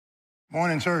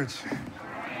Morning, church.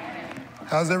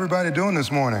 How's everybody doing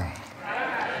this morning?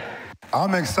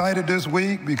 I'm excited this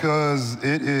week because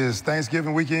it is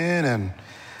Thanksgiving weekend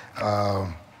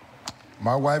and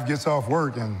my wife gets off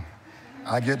work and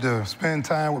I get to spend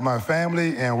time with my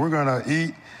family and we're gonna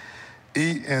eat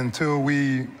until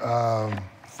we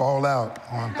fall out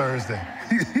on Thursday.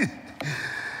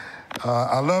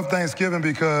 I love Thanksgiving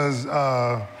because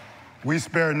we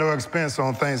spare no expense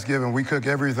on Thanksgiving. We cook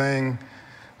everything,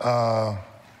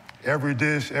 every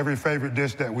dish, every favorite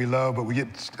dish that we love, but we get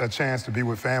a chance to be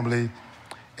with family.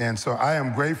 And so I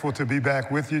am grateful to be back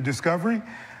with you, Discovery.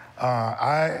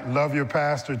 I love your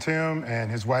pastor, Tim, and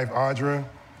his wife, Audra.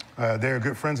 They're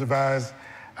good friends of ours.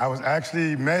 I was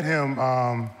actually met him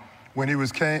when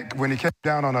he came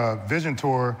down on a vision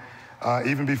tour,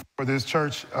 even before this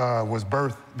church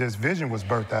this vision was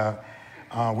birthed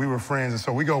out. We were friends, and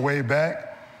so we go way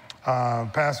back.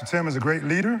 Pastor Tim is a great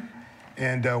leader,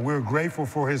 and we're grateful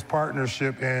for his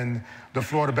partnership in the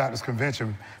Florida Baptist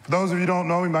Convention. For those of you who don't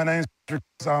know me, my name is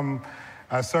Patrick.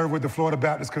 I serve with the Florida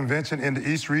Baptist Convention in the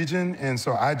East region, and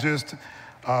so I just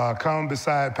come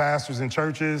beside pastors and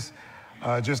churches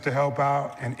just to help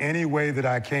out in any way that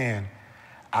I can.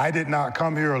 I did not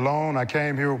come here alone. I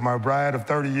came here with my bride of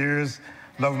 30 years,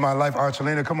 love of my life,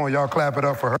 Archelina. Come on, y'all clap it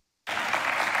up for her.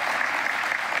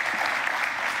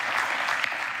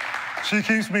 She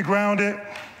keeps me grounded,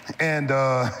 and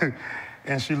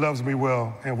she loves me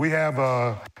well. And we have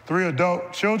 3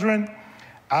 adult children.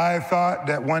 I thought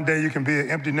that one day you can be an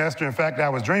empty nester. In fact, I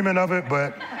was dreaming of it,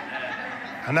 but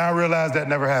I now realize that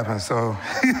never happened. So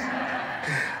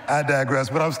I digress,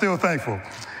 but I'm still thankful.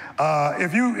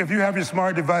 If you have your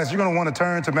smart device, you're going to want to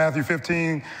turn to Matthew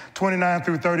 15, 29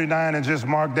 through 39, and just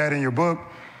mark that in your book.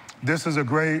 This is a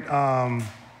great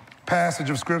passage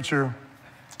of Scripture.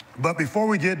 But before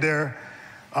we get there,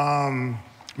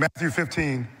 Matthew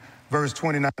 15, verse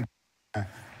 29.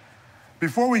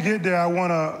 Before we get there, I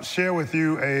want to share with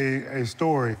you a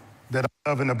story that I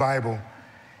love in the Bible.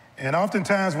 And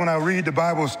oftentimes when I read the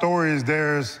Bible stories,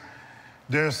 there's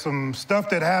some stuff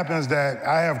that happens that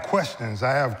I have questions.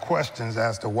 I have questions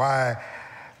as to why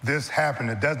this happened.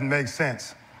 It doesn't make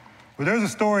sense. But there's a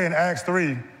story in Acts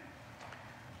 3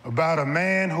 about a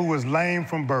man who was lame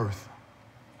from birth.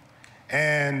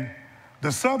 And the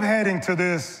subheading to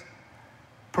this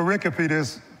pericope,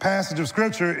 this passage of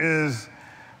Scripture, is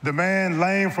the man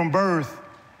lame from birth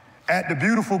at the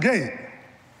beautiful gate.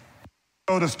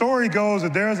 So the story goes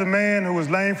that there's a man who was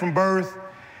lame from birth,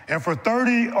 and for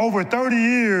over 30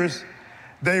 years,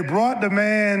 they brought the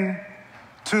man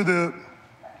to the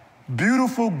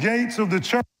beautiful gates of the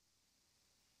church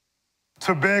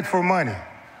to beg for money.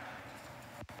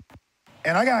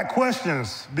 And I got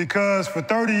questions because for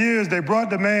 30 years, they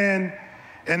brought the man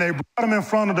and they brought him in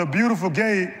front of the beautiful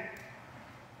gate,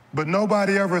 but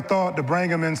nobody ever thought to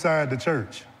bring him inside the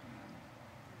church.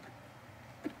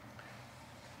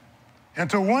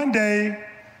 Until one day,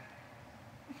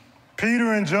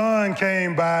 Peter and John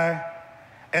came by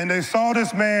and they saw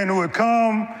this man who would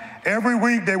come every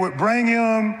week. They would bring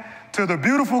him to the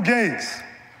beautiful gates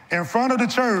in front of the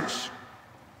church.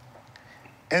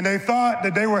 And they thought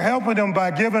that they were helping him by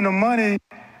giving him money,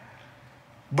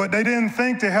 but they didn't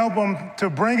think to help him, to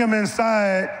bring him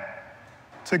inside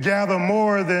to gather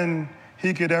more than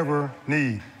he could ever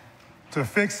need, to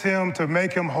fix him, to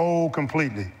make him whole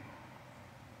completely.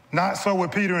 Not so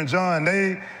with Peter and John.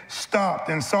 They stopped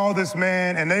and saw this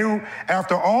man, and they,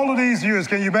 after all of these years,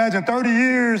 can you imagine, 30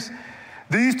 years,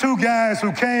 these 2 guys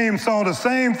who came saw the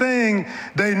same thing.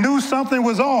 They knew something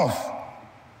was off.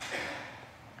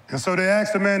 And so they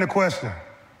asked the man the question,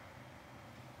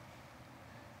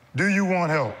 do you want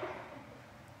help?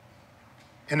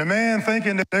 And the man,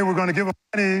 thinking that they were going to give him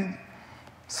money,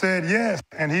 said yes.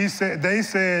 And they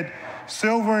said,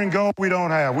 silver and gold we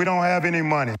don't have. We don't have any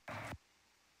money.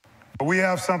 But we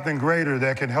have something greater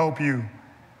that can help you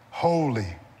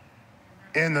wholly.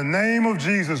 In the name of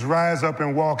Jesus, rise up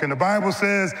and walk. And the Bible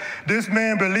says this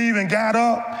man believed and got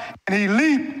up and he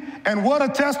leaped. And what a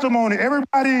testimony.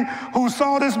 Everybody who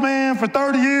saw this man for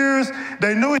 30 years,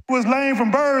 they knew he was lame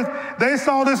from birth. They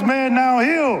saw this man now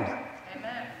healed.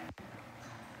 Amen.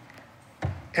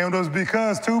 And it was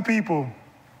because 2 people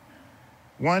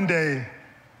one day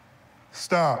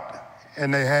stopped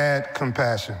and they had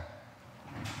compassion.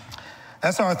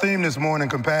 That's our theme this morning,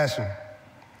 compassion.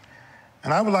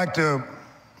 And I would like to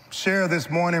share this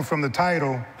morning from the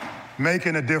title,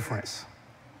 Making a Difference.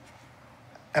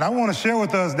 And I want to share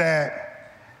with us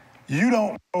that you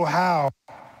don't know how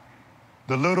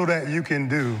the little that you can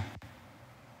do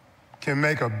can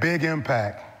make a big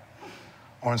impact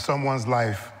on someone's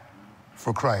life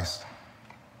for Christ.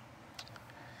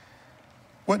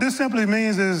 What this simply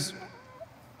means is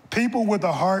people with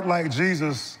a heart like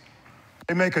Jesus,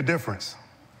 they make a difference.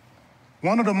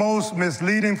 One of the most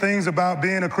misleading things about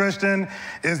being a Christian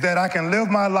is that I can live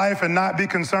my life and not be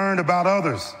concerned about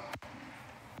others.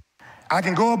 I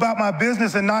can go about my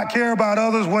business and not care about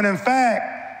others when in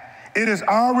fact, it is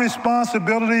our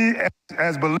responsibility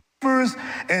as believers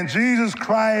in Jesus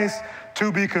Christ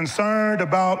to be concerned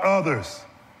about others.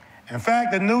 In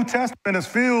fact, the New Testament is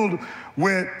filled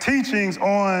with teachings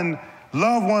on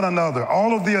love one another,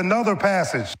 all of the another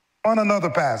passage, on another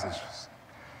passages.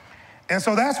 And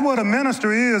so that's what a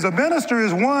minister is. A minister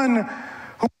is one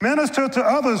who ministers to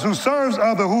others, who serves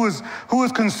others, who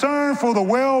is concerned for the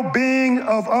well-being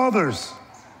of others.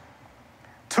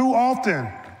 Too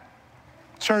often,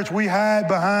 church, we hide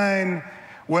behind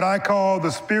what I call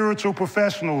the spiritual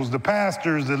professionals, the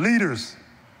pastors, the leaders.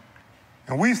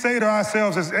 And we say to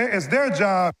ourselves, it's their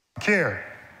job to care.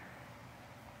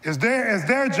 It's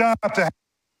their job to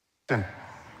have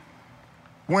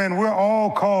when we're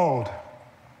all called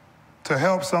to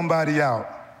help somebody out.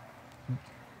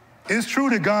 It's true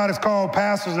that God has called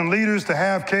pastors and leaders to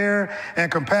have care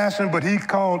and compassion, but He's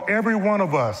called every one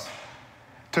of us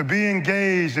to be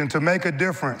engaged and to make a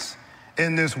difference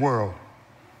in this world.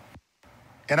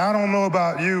 And I don't know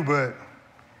about you, but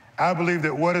I believe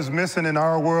that what is missing in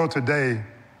our world today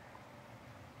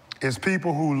is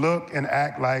people who look and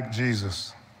act like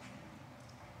Jesus.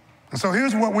 And so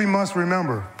here's what we must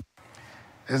remember,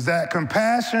 is that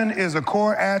compassion is a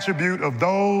core attribute of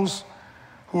those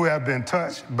who have been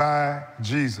touched by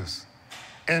Jesus.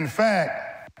 In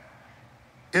fact,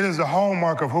 it is a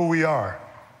hallmark of who we are,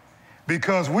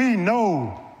 because we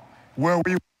know where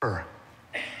we were,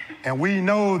 and we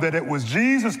know that it was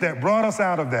Jesus that brought us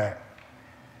out of that.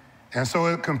 And so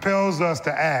it compels us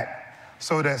to act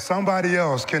so that somebody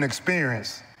else can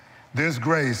experience this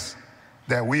grace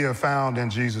that we have found in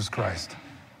Jesus Christ.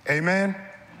 Amen?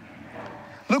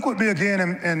 Look with me again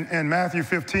in Matthew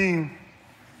 15.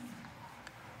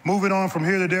 Moving on from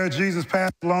here to there, Jesus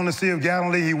passed along the Sea of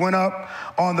Galilee. He went up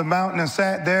on the mountain and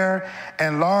sat there,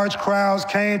 and large crowds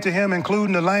came to him,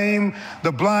 including the lame,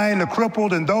 the blind, the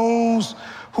crippled, and those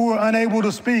who were unable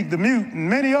to speak, the mute, and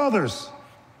many others.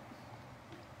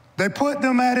 They put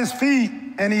them at his feet,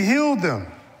 and he healed them.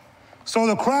 So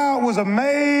the crowd was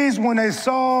amazed when they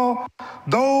saw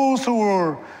those who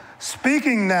were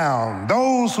speaking now,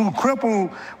 those who crippled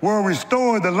were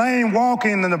restored, the lame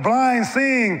walking and the blind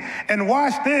seeing. And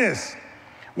watch this.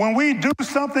 When we do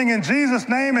something in Jesus'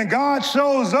 name and God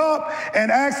shows up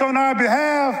and acts on our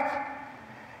behalf,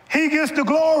 He gets the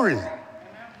glory.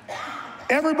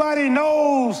 Everybody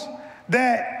knows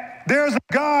that there's a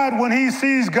God when He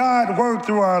sees God work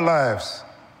through our lives.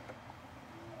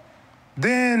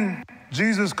 Then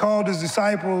Jesus called His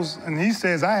disciples and He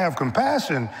says, I have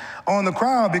compassion on the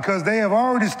crowd because they have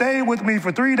already stayed with me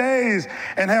for 3 days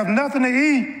and have nothing to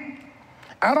eat.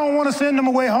 I don't want to send them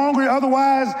away hungry,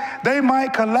 otherwise they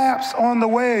might collapse on the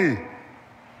way.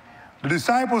 The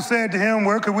disciples said to Him,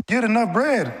 where could we get enough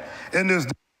bread in this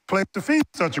place to feed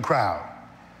such a crowd?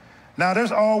 Now,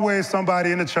 there's always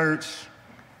somebody in the church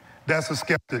that's a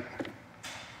skeptic.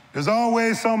 There's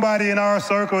always somebody in our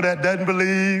circle that doesn't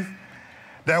believe,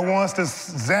 that wants to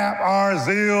zap our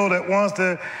zeal, that wants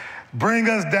to bring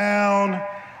us down.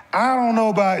 I don't know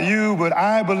about you, but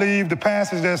I believe the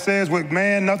passage that says with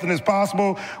man nothing is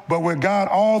possible, but with God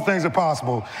all things are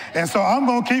possible. And so I'm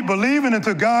going to keep believing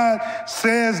until God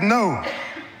says no.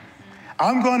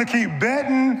 I'm going to keep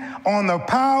betting on the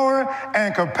power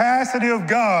and capacity of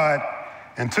God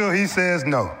until He says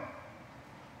no.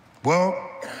 Well,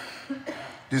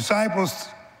 disciples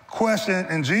question,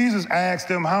 and Jesus asked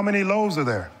them, how many loaves are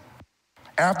there?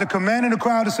 After commanding the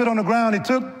crowd to sit on the ground, He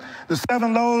took the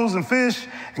 7 loaves and fish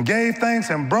and gave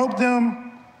thanks and broke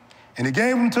them. And He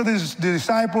gave them to the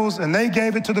disciples, and they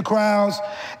gave it to the crowds.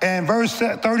 And verse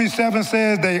 37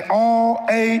 says they all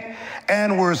ate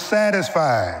and were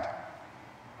satisfied.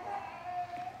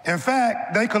 In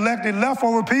fact, they collected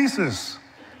leftover pieces,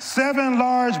 7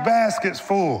 large baskets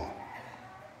full.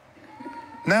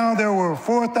 Now there were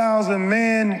 4,000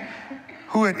 men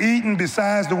who had eaten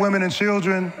besides the women and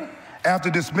children.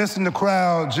 After dismissing the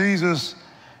crowd, Jesus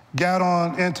got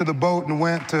on into the boat and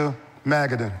went to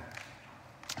Magadan.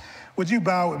 Would you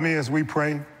bow with me as we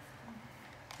pray?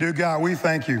 Dear God, we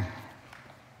thank You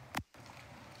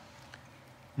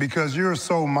because You're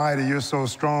so mighty, You're so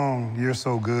strong, You're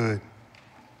so good.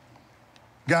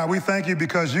 God, we thank You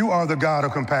because You are the God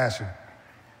of compassion.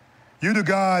 You're the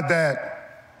God that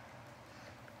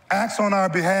acts on our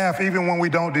behalf even when we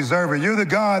don't deserve it. You're the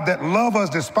God that loves us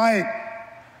despite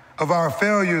of our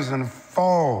failures and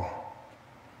fall.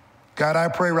 God, I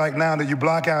pray right now that you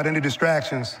block out any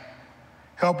distractions.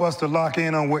 Help us to lock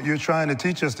in on what you're trying to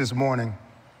teach us this morning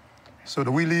so that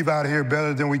we leave out of here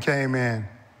better than we came in.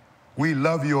 We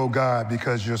love you, oh God,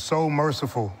 because you're so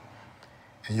merciful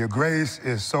and your grace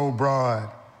is so broad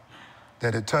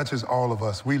that it touches all of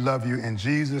us. We love you. In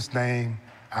Jesus' name,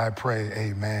 I pray,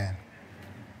 amen.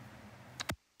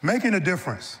 Making a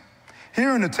difference.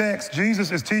 Here in the text,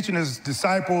 Jesus is teaching his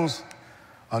disciples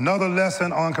another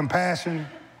lesson on compassion,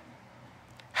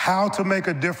 how to make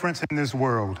a difference in this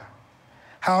world,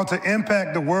 how to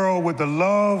impact the world with the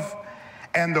love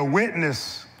and the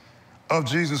witness of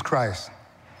Jesus Christ.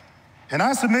 And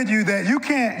I submit to you that you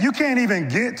can't even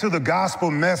get to the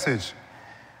gospel message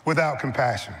without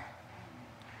compassion.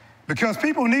 Because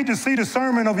people need to see the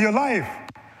sermon of your life.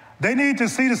 They need to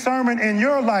see the sermon in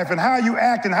your life and how you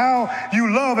act and how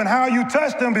you love and how you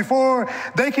touch them before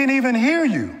they can even hear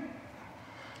you.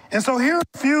 And so here are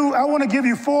a few, I want to give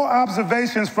you 4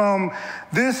 observations from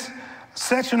this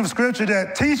section of scripture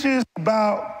that teaches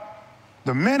about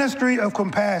the ministry of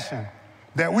compassion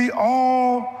that we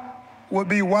all would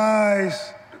be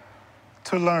wise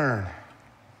to learn.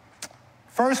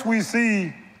 First, we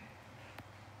see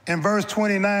in verse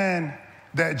 29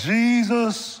 that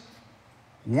Jesus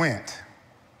went.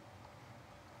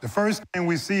 The first thing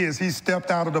we see is he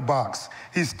stepped out of the box.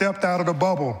 He stepped out of the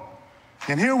bubble.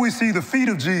 And here we see the feet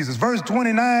of Jesus. Verse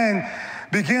 29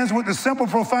 begins with the simple,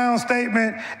 profound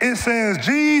statement. It says,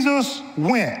 Jesus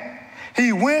went.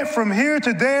 He went from here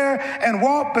to there and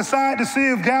walked beside the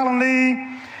Sea of Galilee.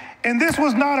 And this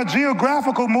was not a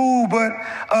geographical move, but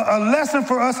a lesson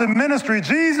for us in ministry.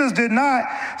 Jesus did not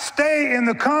stay in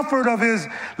the comfort of his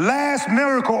last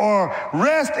miracle or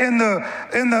rest in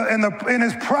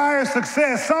his prior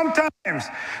success.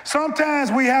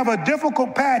 Sometimes we have a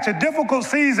difficult patch, a difficult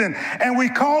season, and we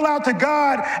call out to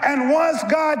God. And once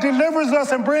God delivers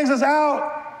us and brings us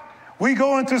out, we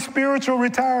go into spiritual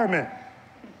retirement.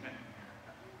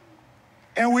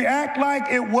 And we act like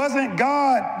it wasn't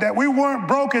God, that we weren't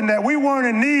broken, that we weren't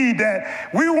in need, that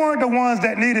we weren't the ones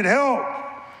that needed help.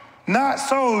 Not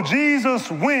so. Jesus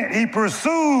went. He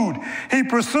pursued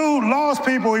lost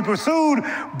people. He pursued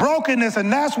brokenness,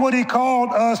 and that's what he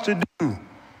called us to do.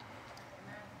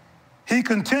 He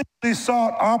continually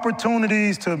sought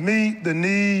opportunities to meet the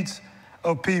needs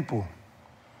of people.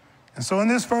 And so in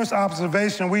this first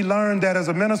observation, we learned that as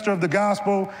a minister of the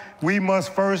gospel, we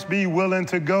must first be willing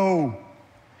to go.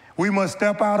 We must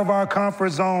step out of our comfort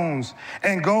zones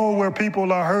and go where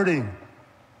people are hurting,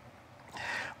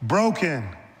 broken,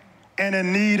 and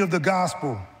in need of the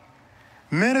gospel.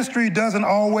 Ministry doesn't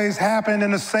always happen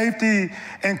in the safety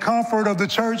and comfort of the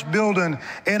church building,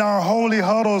 in our holy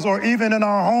huddles, or even in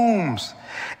our homes.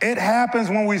 It happens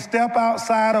when we step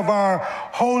outside of our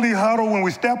holy huddle, when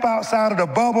we step outside of the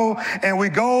bubble, and we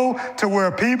go to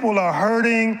where people are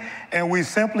hurting, and we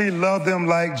simply love them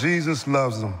like Jesus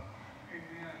loves them.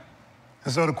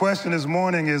 And so the question this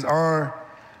morning is, are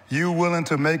you willing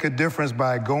to make a difference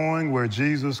by going where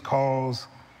Jesus calls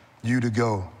you to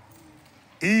go?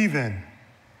 Even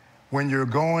when you're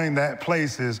going, that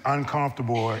place is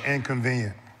uncomfortable or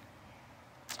inconvenient.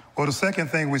 Well, the second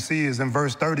thing we see is in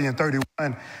verse 30 and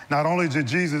 31, not only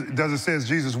does it says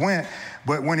Jesus went,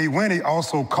 but when he went, he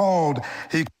also called.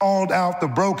 He called out the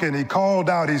broken. He called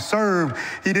out, he served.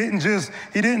 He didn't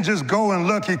just go and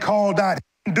look, he called out.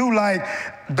 Do like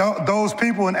those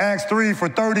people in Acts 3 for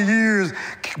 30 years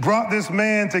brought this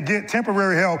man to get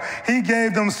temporary help. He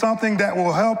gave them something that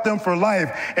will help them for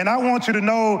life. And I want you to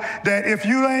know that if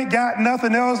you ain't got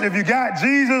nothing else, if you got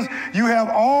Jesus, you have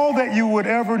all that you would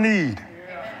ever need.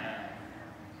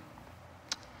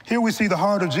 Here we see the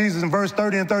heart of Jesus in verse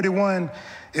 30 and 31.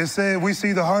 It said we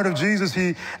see the heart of Jesus.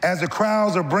 As the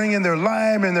crowds are bringing their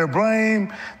lame and their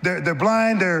blame, they're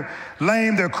blind, they're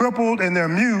lame, they're crippled, and they're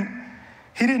mute.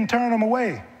 He didn't turn them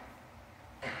away.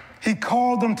 He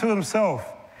called them to himself.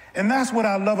 And that's what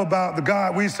I love about the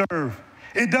God we serve.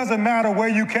 It doesn't matter where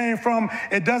you came from.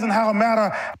 It doesn't matter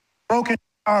how broken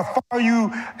or how far you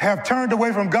have turned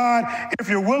away from God. If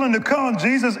you're willing to come,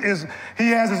 he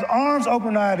has his arms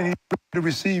open wide and he's ready to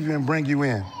receive you and bring you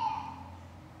in.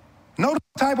 Notice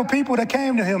the type of people that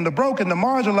came to him, the broken, the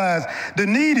marginalized, the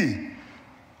needy.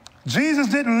 Jesus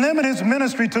didn't limit his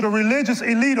ministry to the religious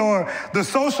elite or the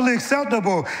socially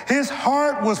acceptable. His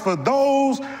heart was for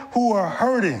those who are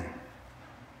hurting.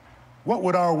 What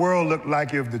would our world look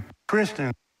like if the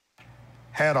Christians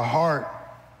had a heart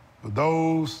for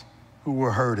those who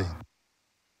were hurting?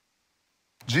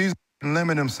 Jesus didn't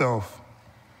limit himself.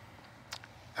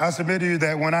 I submit to you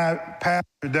that when I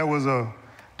pastored, there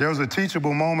was a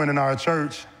teachable moment in our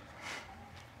church.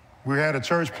 We had a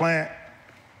church plant.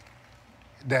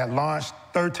 that launched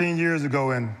 13 years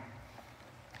ago, and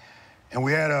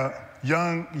we had a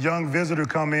young visitor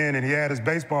come in, and he had his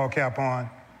baseball cap on.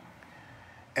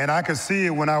 And I could see it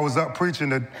when I was up preaching.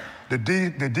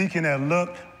 The deacon had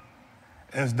looked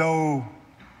as though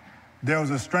there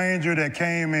was a stranger that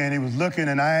came in. He was looking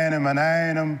and eyeing him,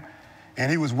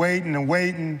 and he was waiting and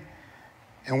waiting.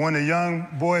 And when the young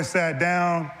boy sat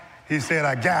down, he said,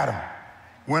 "I got him."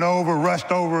 Went over,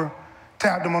 rushed over,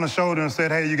 tapped him on the shoulder and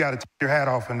said, "Hey, you got to take your hat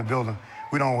off in the building.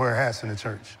 We don't wear hats in the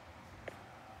church."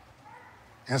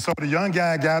 And so the young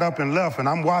guy got up and left, and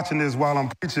I'm watching this while I'm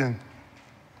preaching.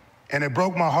 And it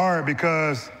broke my heart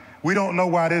because we don't know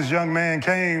why this young man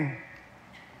came.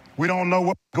 We don't know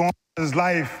what's going on in his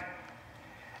life.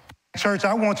 Church,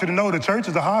 I want you to know the church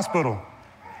is a hospital.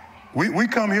 We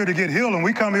come here to get healed, and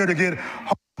we come here to get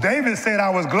hope. David said, "I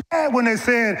was glad when they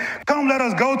said, 'Come, let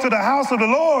us go to the house of the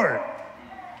Lord.'"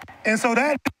 And so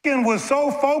that deacon was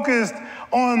so focused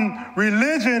on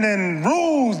religion and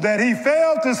rules that he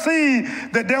failed to see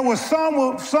that there was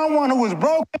someone who was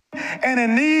broken and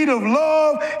in need of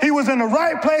love. He was in the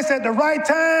right place at the right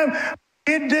time.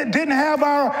 It didn't have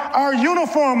our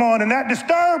uniform on, and that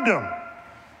disturbed him.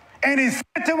 And he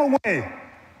sent him away.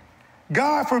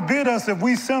 God forbid us if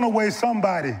we sent away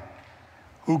somebody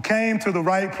who came to the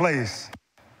right place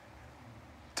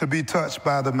to be touched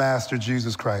by the Master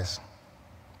Jesus Christ.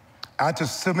 I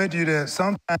just submit to you that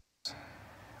sometimes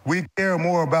we care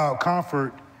more about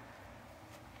comfort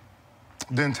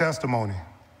than testimony.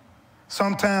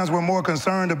 Sometimes we're more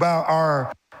concerned about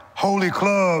our holy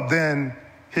club than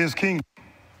his kingdom.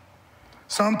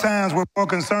 Sometimes we're more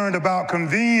concerned about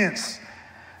convenience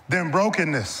than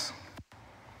brokenness.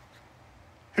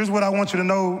 Here's what I want you to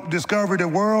know. Discover the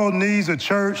world needs a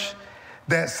church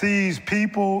that sees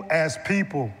people as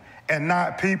people and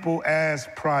not people as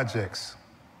projects.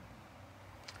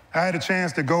 I had a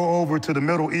chance to go over to the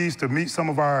Middle East to meet some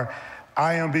of our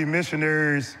IMB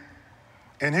missionaries,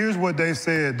 and here's what they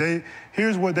said.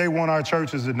 Here's what they want our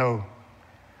churches to know.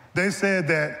 They said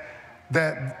that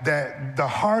the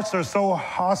hearts are so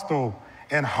hostile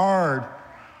and hard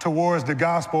towards the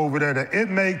gospel over there that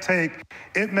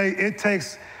it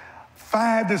takes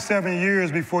 5 to 7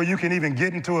 years before you can even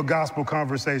get into a gospel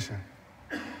conversation.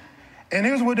 And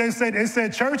here's what they said. They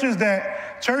said churches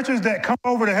that come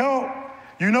over to help,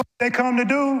 you know what they come to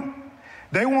do?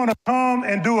 They want to come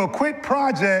and do a quick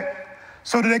project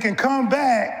so that they can come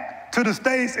back to the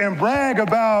States and brag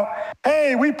about,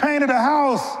 "Hey, we painted a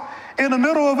house in the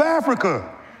middle of Africa."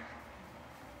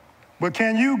 But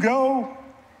can you go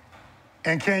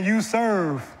and can you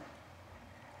serve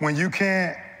when you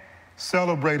can't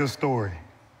celebrate a story?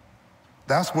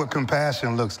 That's what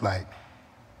compassion looks like.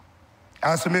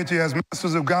 I submit to you, as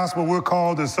ministers of gospel, we're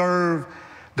called to serve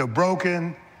the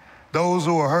broken, those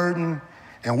who are hurting,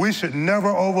 and we should never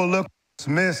overlook or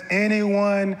dismiss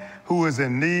anyone who is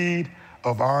in need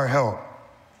of our help.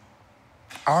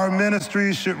 Our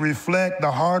ministry should reflect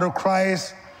the heart of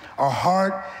Christ, a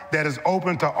heart that is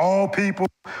open to all people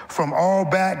from all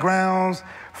backgrounds,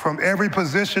 from every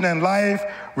position in life,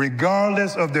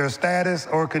 regardless of their status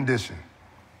or condition.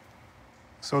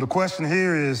 So the question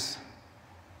here is,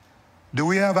 do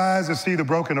we have eyes to see the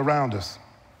broken around us?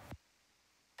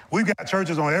 We've got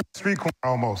churches on every street corner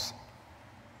almost.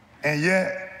 And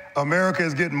yet, America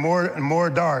is getting more and more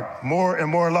dark, more and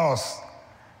more lost.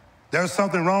 There's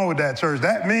something wrong with that, church.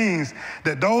 That means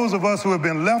that those of us who have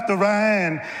been left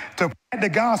behind to plant the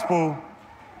gospel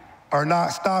are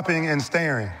not stopping and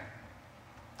staring.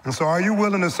 And so are you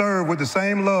willing to serve with the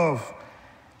same love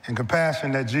and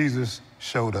compassion that Jesus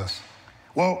showed us?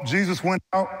 Well, Jesus went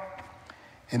out,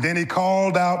 and then he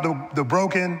called out the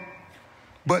broken.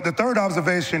 But the third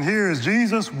observation here is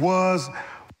Jesus was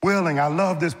willing. I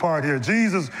love this part here.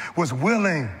 Jesus was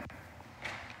willing.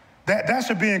 That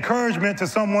should be encouragement to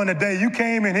someone today. You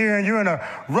came in here and you're in a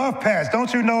rough patch.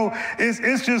 Don't you know,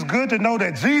 it's just good to know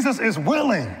that Jesus is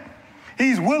willing.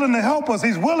 He's willing to help us.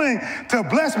 He's willing to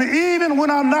bless me even when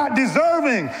I'm not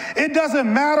deserving. It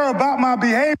doesn't matter about my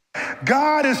behavior.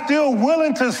 God is still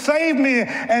willing to save me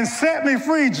and set me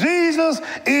free. Jesus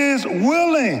is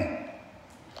willing.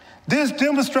 This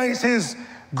demonstrates his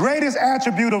greatest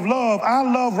attribute of love. I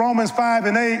love Romans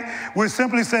 5:8, which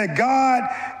simply said, God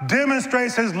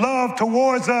demonstrates his love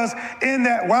towards us in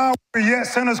that while we were yet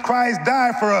sinners, Christ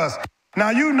died for us. Now,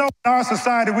 you know, in our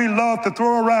society, we love to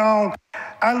throw around,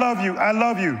 "I love you, I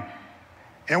love you."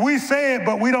 And we say it,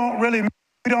 but we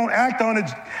don't act on it.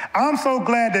 I'm so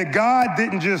glad that God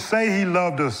didn't just say he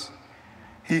loved us.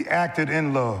 He acted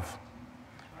in love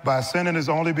by sending his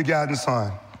only begotten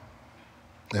Son,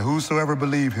 that whosoever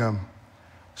believe him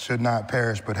should not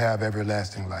perish but have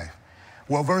everlasting life.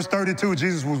 Well, verse 32,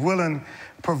 Jesus was willing,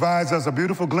 provides us a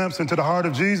beautiful glimpse into the heart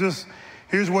of Jesus.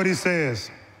 Here's what he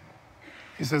says.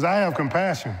 He says, I have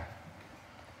compassion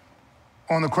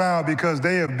on the crowd because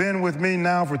they have been with me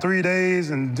now for 3 days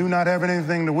and do not have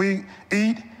anything to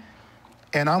eat.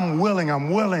 And I'm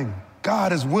willing.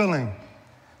 God is willing.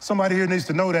 Somebody here needs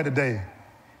to know that today.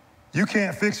 You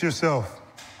can't fix yourself,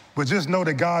 but just know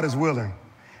that God is willing.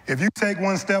 If you take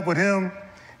one step with him,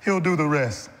 he'll do the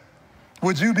rest.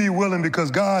 Would you be willing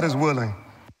because God is willing?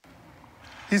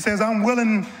 He says, I'm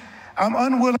unwilling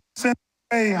to send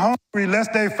away hungry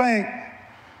lest they faint.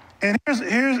 And here's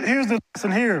the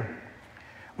lesson here.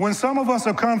 When some of us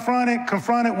are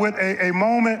confronted with a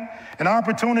moment, an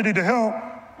opportunity to help,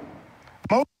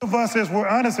 most of us, as we're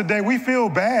honest today, we feel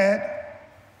bad,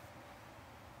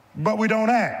 but we don't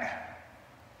act.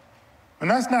 And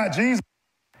that's not Jesus.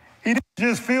 He didn't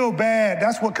just feel bad.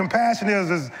 That's what compassion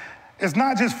is. It's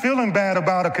not just feeling bad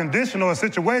about a condition or a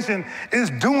situation, it's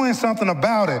doing something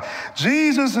about it.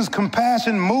 Jesus'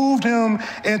 compassion moved him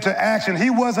into action.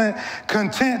 He wasn't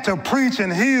content to preach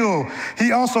and heal.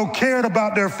 He also cared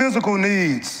about their physical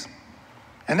needs.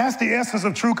 And that's the essence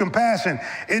of true compassion.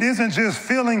 It isn't just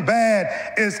feeling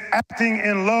bad, it's acting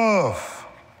in love.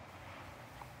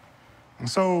 And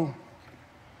so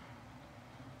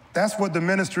that's what the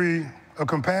ministry of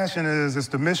compassion is. It's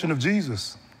the mission of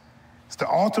Jesus. It's the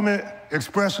ultimate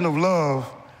expression of love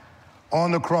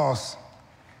on the cross.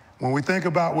 When we think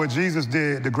about what Jesus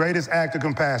did, the greatest act of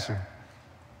compassion,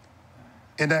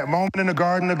 in that moment in the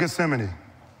Garden of Gethsemane,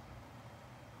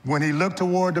 when he looked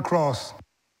toward the cross,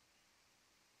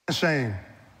 shame,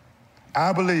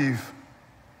 I believe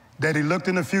that he looked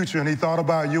in the future and he thought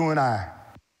about you and I.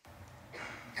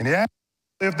 And he asked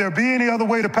if there be any other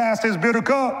way to pass this bitter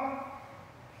cup.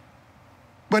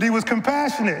 But he was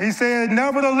compassionate. He said,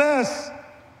 nevertheless,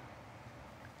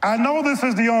 I know this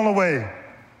is the only way.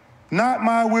 Not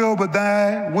my will, but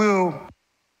thy will.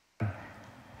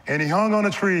 And he hung on a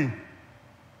tree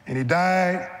and he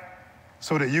died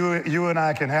so that you and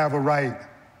I can have a right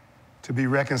to be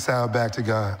reconciled back to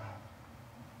God.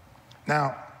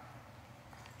 Now,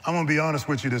 I'm gonna be honest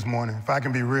with you this morning, if I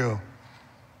can be real.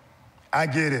 I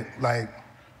get it, like,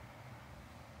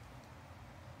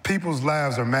 people's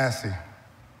lives are messy.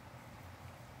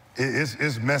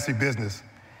 It's messy business.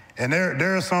 And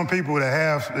there are some people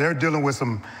that they're dealing with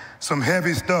some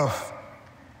heavy stuff.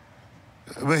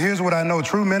 But here's what I know,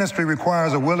 true ministry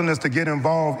requires a willingness to get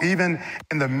involved even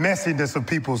in the messiness of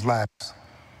people's lives,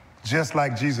 just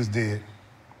like Jesus did.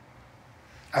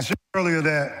 I shared earlier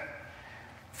that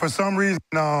for some reason,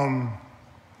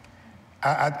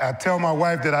 I tell my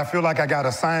wife that I feel like I got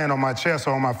a sign on my chest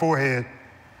or on my forehead,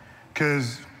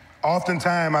 because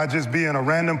oftentimes I just be in a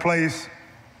random place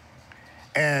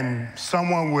and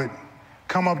someone would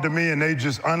come up to me and they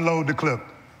just unload the clip.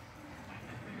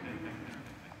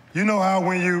 You know how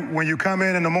when you come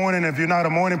in the morning, if you're not a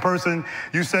morning person,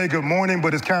 you say good morning,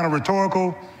 but it's kind of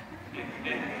rhetorical.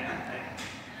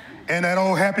 And that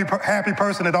old happy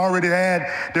person that already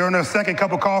they're on their second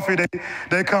cup of coffee,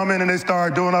 they come in and they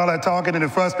start doing all that talking and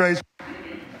it frustrates.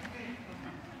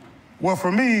 Well,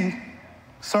 for me,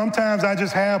 sometimes I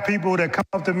just have people that come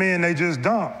up to me and they just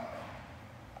dump.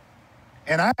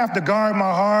 And I have to guard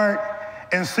my heart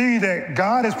and see that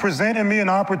God is presenting me an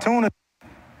opportunity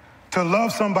to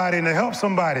love somebody and to help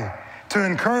somebody, to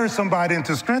encourage somebody and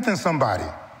to strengthen somebody.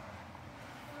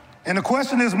 And the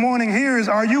question this morning here is,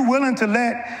 are you willing to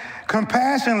let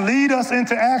compassion lead us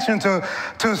into action,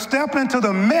 to step into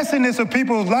the messiness of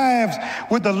people's lives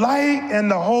with the light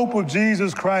and the hope of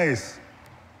Jesus Christ?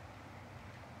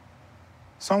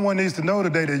 Someone needs to know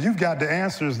today that you've got the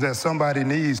answers that somebody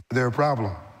needs to their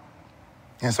problem.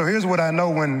 And so here's what I know,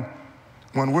 when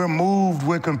we're moved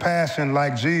with compassion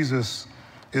like Jesus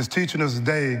is teaching us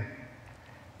today,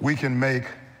 we can make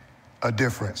a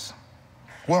difference.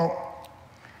 Well,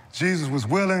 Jesus was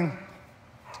willing.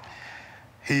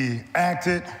 He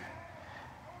acted.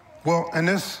 Well, in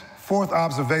this fourth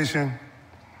observation,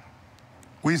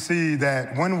 we see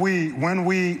that when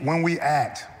we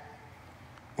act,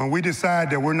 when we decide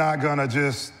that we're not gonna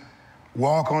just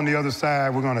walk on the other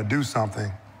side, we're gonna do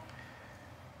something.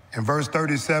 In verse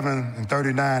 37 and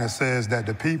 39, it says that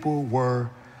the people were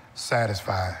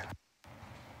satisfied.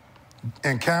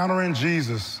 Encountering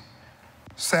Jesus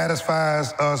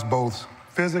satisfies us both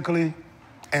physically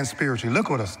and spiritually. Look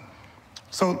at us.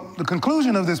 So the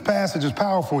conclusion of this passage is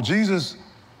powerful. Jesus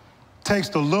takes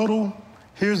the little,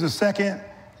 here's the second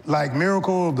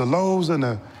miracle of the loaves and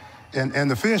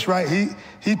the fish, right?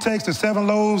 He takes the 7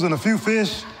 loaves and a few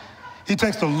fish. He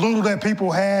takes the little that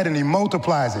people had and he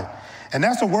multiplies it. And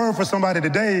that's a word for somebody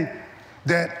today,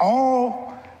 that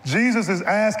all Jesus is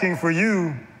asking for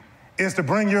you is to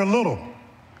bring your little.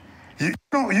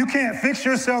 You can't fix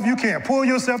yourself. You can't pull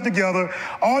yourself together.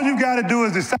 All you got to do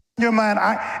is decide in your mind,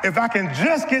 if I can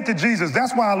just get to Jesus.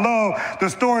 That's why I love the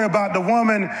story about the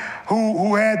woman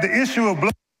who had the issue of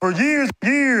blood. For years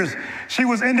and years, she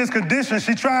was in this condition.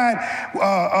 She tried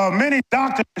many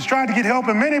doctors, tried to get help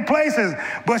in many places,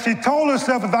 but she told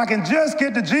herself, if I can just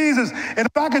get to Jesus, and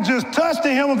if I could just touch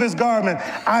the hem of his garment,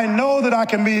 I know that I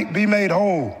can be made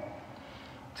whole.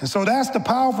 And so that's the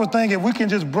powerful thing. If we can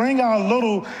just bring our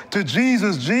little to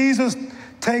Jesus, Jesus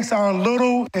takes our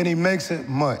little and he makes it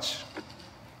much.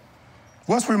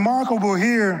 What's remarkable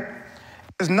here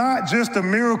is not just a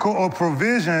miracle of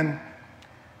provision,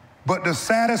 but the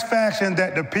satisfaction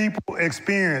that the people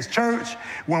experience. Church,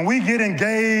 when we get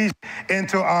engaged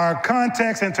into our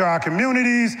context, into our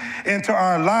communities, into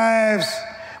our lives,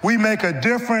 we make a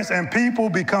difference and people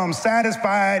become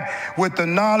satisfied with the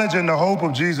knowledge and the hope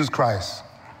of Jesus Christ.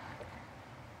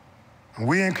 When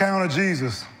we encounter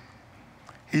Jesus,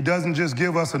 he doesn't just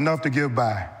give us enough to give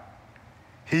by.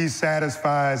 He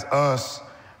satisfies us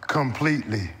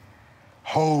completely,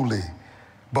 wholly,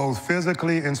 both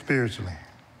physically and spiritually.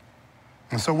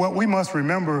 And so what we must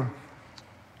remember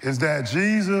is that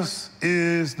Jesus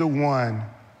is the one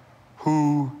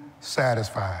who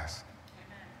satisfies.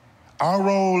 Our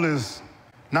role is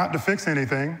not to fix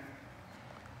anything,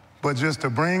 but just to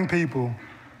bring people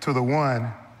to the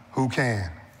one who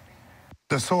can.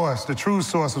 The source, the true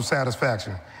source of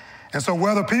satisfaction. And so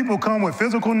whether people come with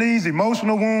physical needs,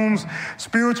 emotional wounds,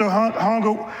 spiritual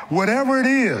hunger, whatever it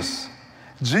is,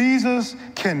 Jesus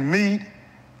can meet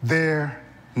their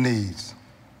needs.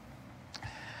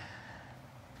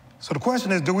 So the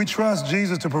question is, do we trust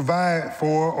Jesus to provide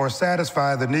for or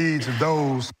satisfy the needs of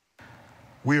those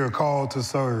we are called to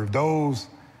serve, those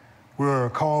we are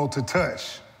called to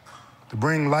touch, to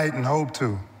bring light and hope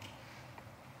to?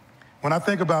 When I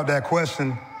think about that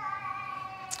question,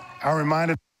 I'm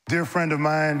reminded of a dear friend of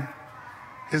mine.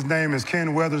 His name is Ken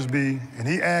Weathersby, and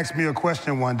he asked me a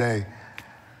question one day.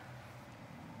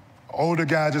 Older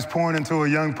guy just pouring into a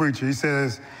young preacher. He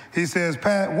says,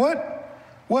 Pat,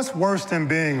 what's worse than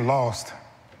being lost?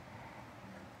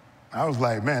 I was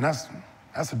like, man, that's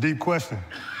a deep question.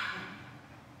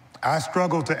 I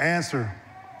struggled to answer,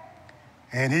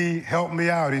 and he helped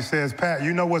me out. He says, Pat,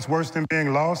 you know what's worse than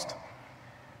being lost?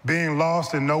 Being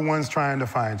lost and no one's trying to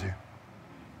find you.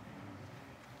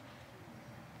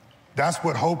 That's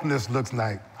what hopelessness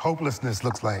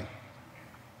looks like.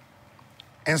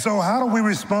 And so how do we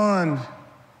respond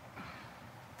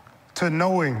to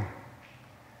knowing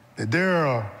that there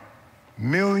are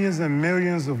millions and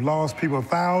millions of lost people,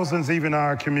 thousands even in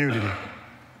our community,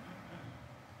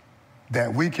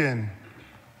 that we can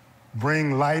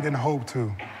bring light and hope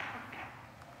to,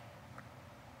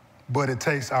 but it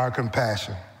takes our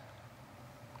compassion.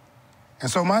 And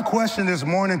so my question this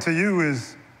morning to you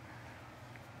is,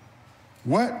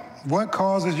 what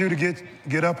causes you to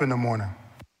get up in the morning?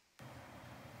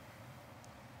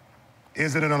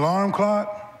 Is it an alarm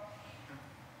clock?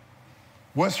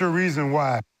 What's your reason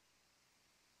why?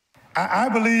 I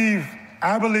believe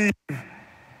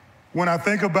when I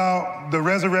think about the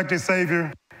resurrected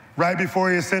Savior right before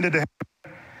he ascended to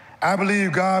heaven, I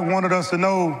believe God wanted us to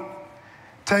know,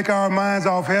 take our minds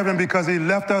off heaven because he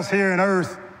left us here on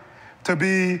earth to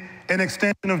be an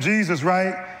extension of Jesus,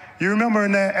 right? You remember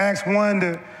in that Acts 1,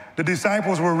 the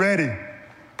disciples were ready.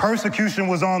 Persecution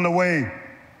was on the way.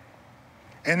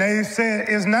 And they said,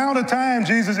 is now the time,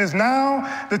 Jesus, is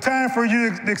now the time for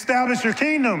you to establish your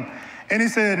kingdom. And he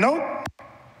said, nope.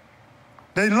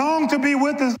 They longed to be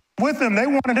with him. They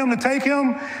wanted him to take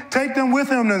them with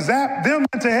him, to zap them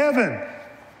into heaven.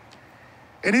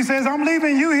 And he says, I'm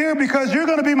leaving you here because you're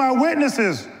going to be my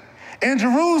witnesses in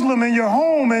Jerusalem, in your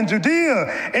home, in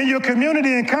Judea, in your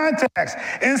community and contacts,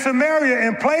 in Samaria,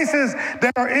 in places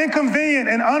that are inconvenient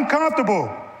and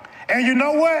uncomfortable. And you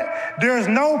know what? There's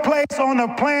no place on the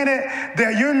planet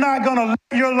that you're not going to let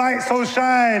your light so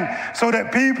shine so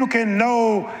that people can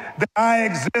know that I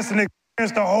exist and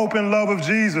experience the hope and love of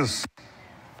Jesus.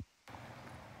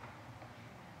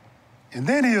 And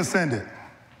then he ascended.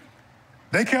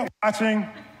 They kept watching.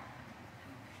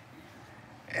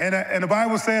 And the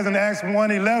Bible says in Acts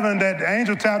 1:11 that the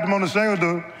angel tapped him on the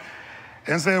shoulder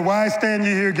and said, why stand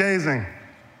ye here gazing?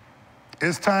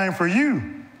 It's time for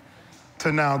you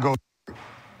to now go.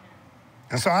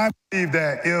 And so I believe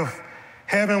that if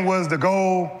heaven was the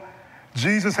goal,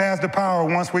 Jesus has the power,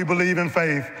 once we believe in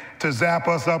faith, to zap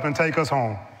us up and take us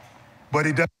home. But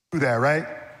he doesn't do that, right?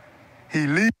 He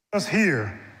leaves us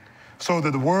here so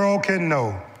that the world can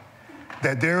know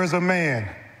that there is a man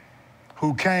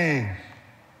who came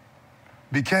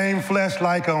became flesh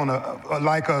like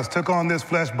us, took on this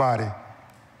flesh body,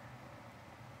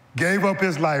 gave up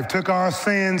his life, took our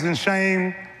sins and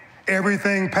shame,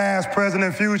 everything past, present,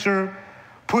 and future,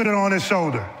 put it on his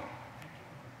shoulder,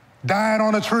 died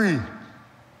on a tree.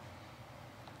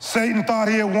 Satan thought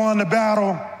he had won the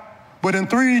battle, but in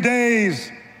 3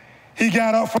 days, he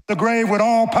got up from the grave with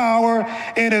all power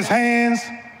in his hands.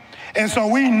 And so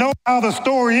we know how the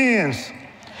story ends.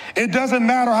 It doesn't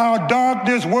matter how dark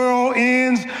this world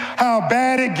ends, how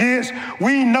bad it gets.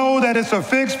 We know that it's a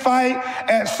fixed fight.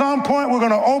 At some point, we're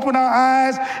going to open our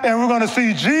eyes and we're going to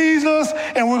see Jesus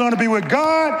and we're going to be with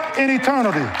God in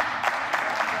eternity.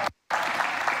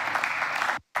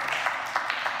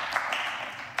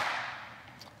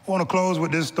 I want to close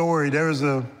with this story. There is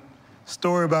a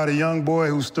story about a young boy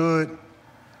who stood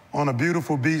on a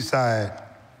beautiful beachside.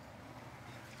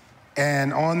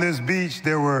 And on this beach,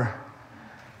 there were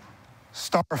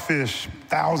starfish,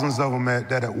 thousands of them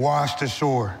that had washed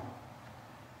ashore.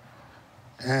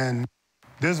 And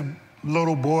this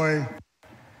little boy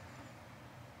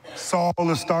saw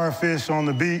the starfish on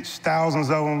the beach, thousands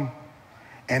of them,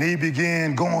 and he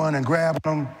began going and grabbing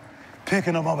them,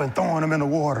 picking them up and throwing them in the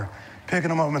water, picking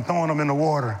them up and throwing them in the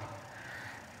water.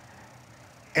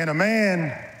 And a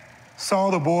man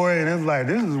saw the boy and it was like,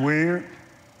 this is weird.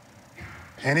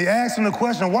 And he asked him the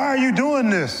question, why are you doing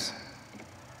this?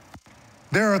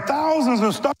 There are thousands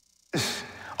of starfish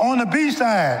on the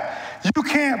beachside. You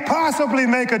can't possibly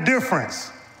make a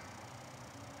difference.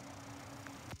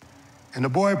 And the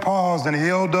boy paused and he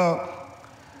held up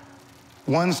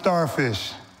one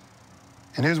starfish.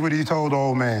 And here's what he told the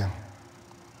old man.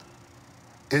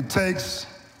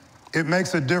 It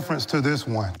makes a difference to this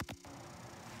one.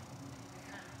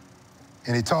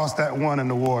 And he tossed that one in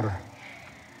the water.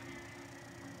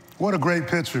 What a great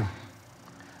picture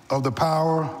of the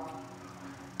power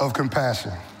of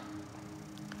compassion.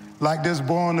 Like this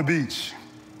boy on the beach,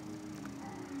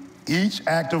 each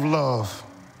act of love,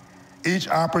 each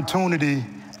opportunity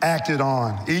acted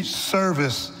on, each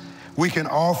service we can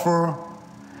offer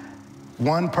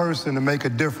one person to make a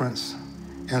difference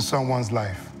in someone's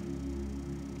life.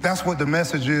 That's what the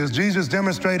message is. Jesus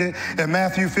demonstrated in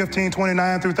Matthew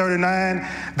 15:29-39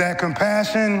 that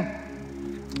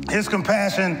his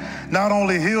compassion not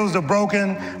only heals the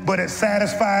broken, but it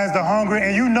satisfies the hungry.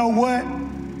 And you know what?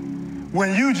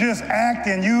 When you just act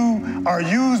and you are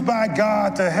used by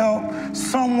God to help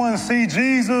someone see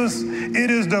Jesus, it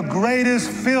is the greatest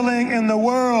feeling in the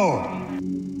world.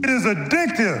 It is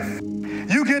addictive.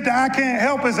 You get the I can't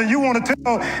help it, and you want to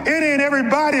tell any and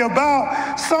everybody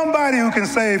about somebody who can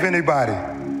save anybody.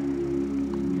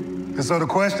 And so the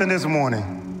question this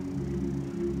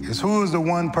morning is, who is the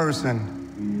one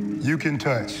person you can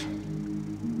touch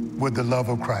with the love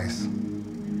of Christ?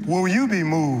 Will you be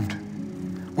moved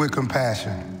with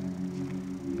compassion?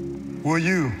 Will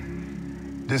you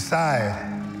decide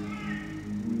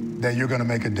that you're going to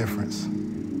make a difference?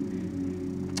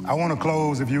 I want to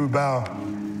close, if you would bow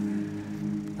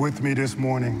with me this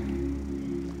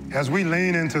morning. As we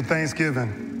lean into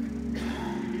Thanksgiving,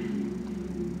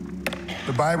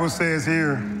 the Bible says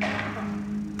here,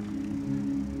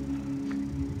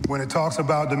 when it talks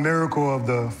about the miracle of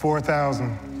the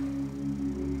 4,000,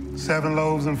 7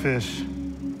 loaves and fish,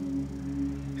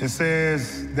 it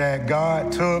says that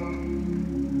God took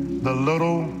the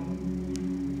little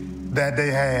that they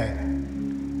had.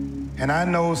 And I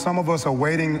know some of us are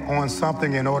waiting on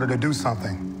something in order to do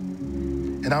something.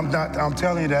 And I'm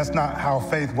telling you, that's not how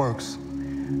faith works.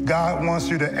 God wants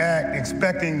you to act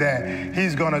expecting that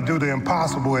he's going to do the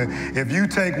impossible. If you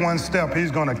take one step, he's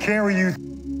going to carry you.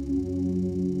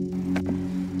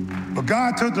 But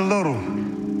God took the little.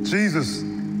 Jesus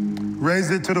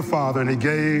raised it to the Father, and he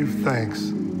gave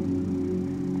thanks.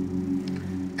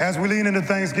 As we lean into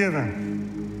Thanksgiving,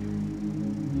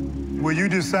 will you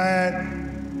decide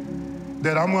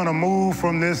that I'm going to move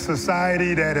from this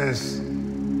society that is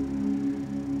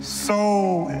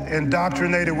so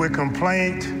indoctrinated with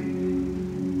complaint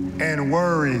and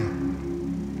worry,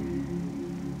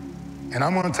 and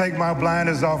I'm going to take my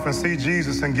blinders off and see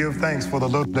Jesus and give thanks for the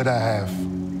little that I have?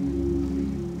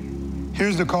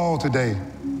 Here's the call today.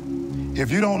 If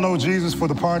you don't know Jesus for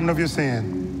the pardon of your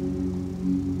sin,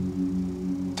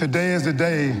 today is the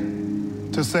day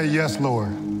to say, yes,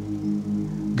 Lord.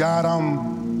 God,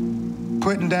 I'm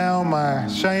putting down my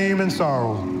shame and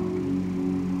sorrow.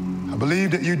 I believe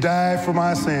that you died for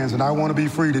my sins, and I want to be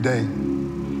free today.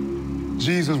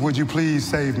 Jesus, would you please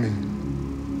save me?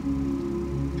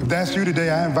 If that's you today,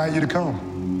 I invite you to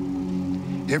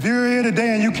come. If you're here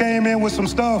today and you came in with some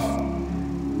stuff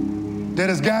that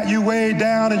has got you weighed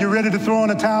down and you're ready to throw in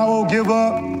the towel, give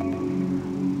up,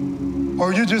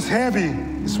 or you're just heavy.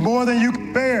 It's more than you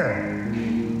can bear.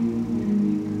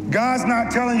 God's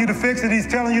not telling you to fix it. He's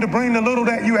telling you to bring the little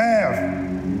that you have.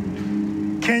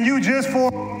 Can you just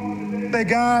say,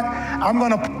 God, I'm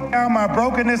going to put down my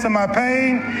brokenness and my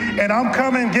pain, and I'm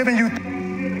coming giving you,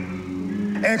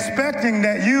 expecting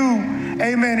that you,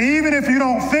 amen, even if you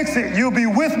don't fix it, you'll be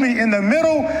with me in the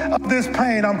middle of this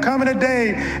pain. I'm coming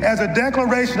today as a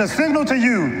declaration, a signal to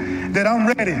you that I'm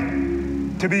ready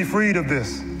to be freed of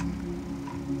this.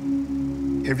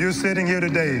 If you're sitting here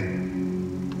today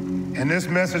and this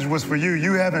message was for you,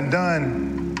 you haven't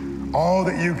done all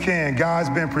that you can. God's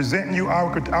been presenting you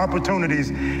opportunities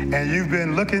and you've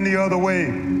been looking the other way.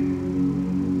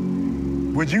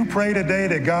 Would you pray today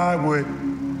that God would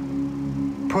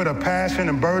put a passion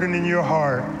and burden in your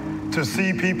heart to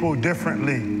see people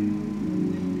differently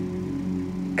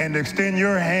and extend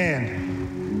your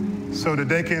hand so that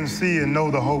they can see and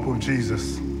know the hope of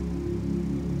Jesus?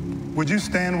 Would you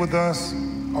stand with us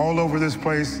all over this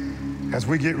place as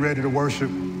we get ready to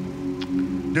worship?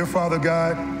 Dear Father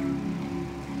God,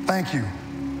 thank you.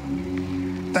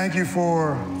 Thank you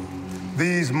for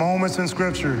these moments in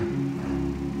Scripture.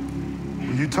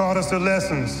 You taught us the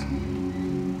lessons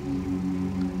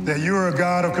that you're a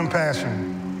God of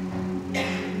compassion.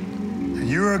 And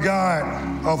you're a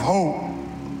God of hope.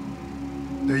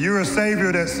 That you're a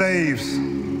Savior that saves.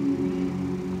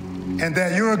 And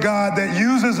that you're a God that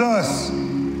uses us.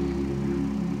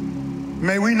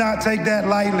 May we not take that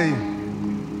lightly,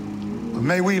 but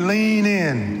may we lean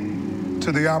in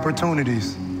to the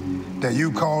opportunities that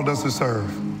you called us to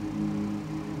serve.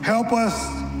 Help us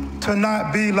to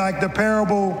not be like the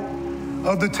parable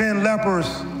of the 10 lepers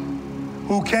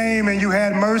who came and you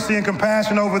had mercy and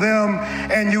compassion over them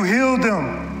and you healed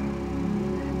them.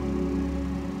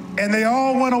 And they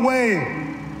all went away.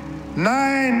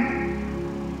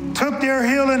 9 took their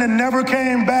healing and never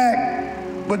came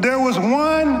back. But there was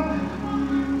one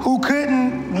who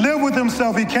couldn't live with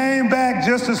himself. He came back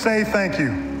just to say thank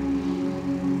you.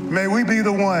 May we be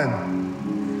the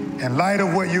one, in light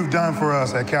of what you've done for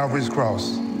us at Calvary's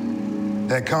cross,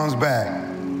 that comes back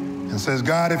and says,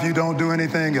 God, if you don't do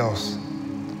anything else,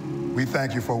 we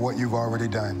thank you for what you've already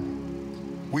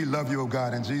done. We love you, oh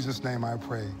God. In Jesus' name I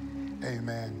pray,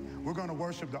 amen. We're going to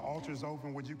worship. The altar is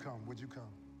open. Would you come? Would you come?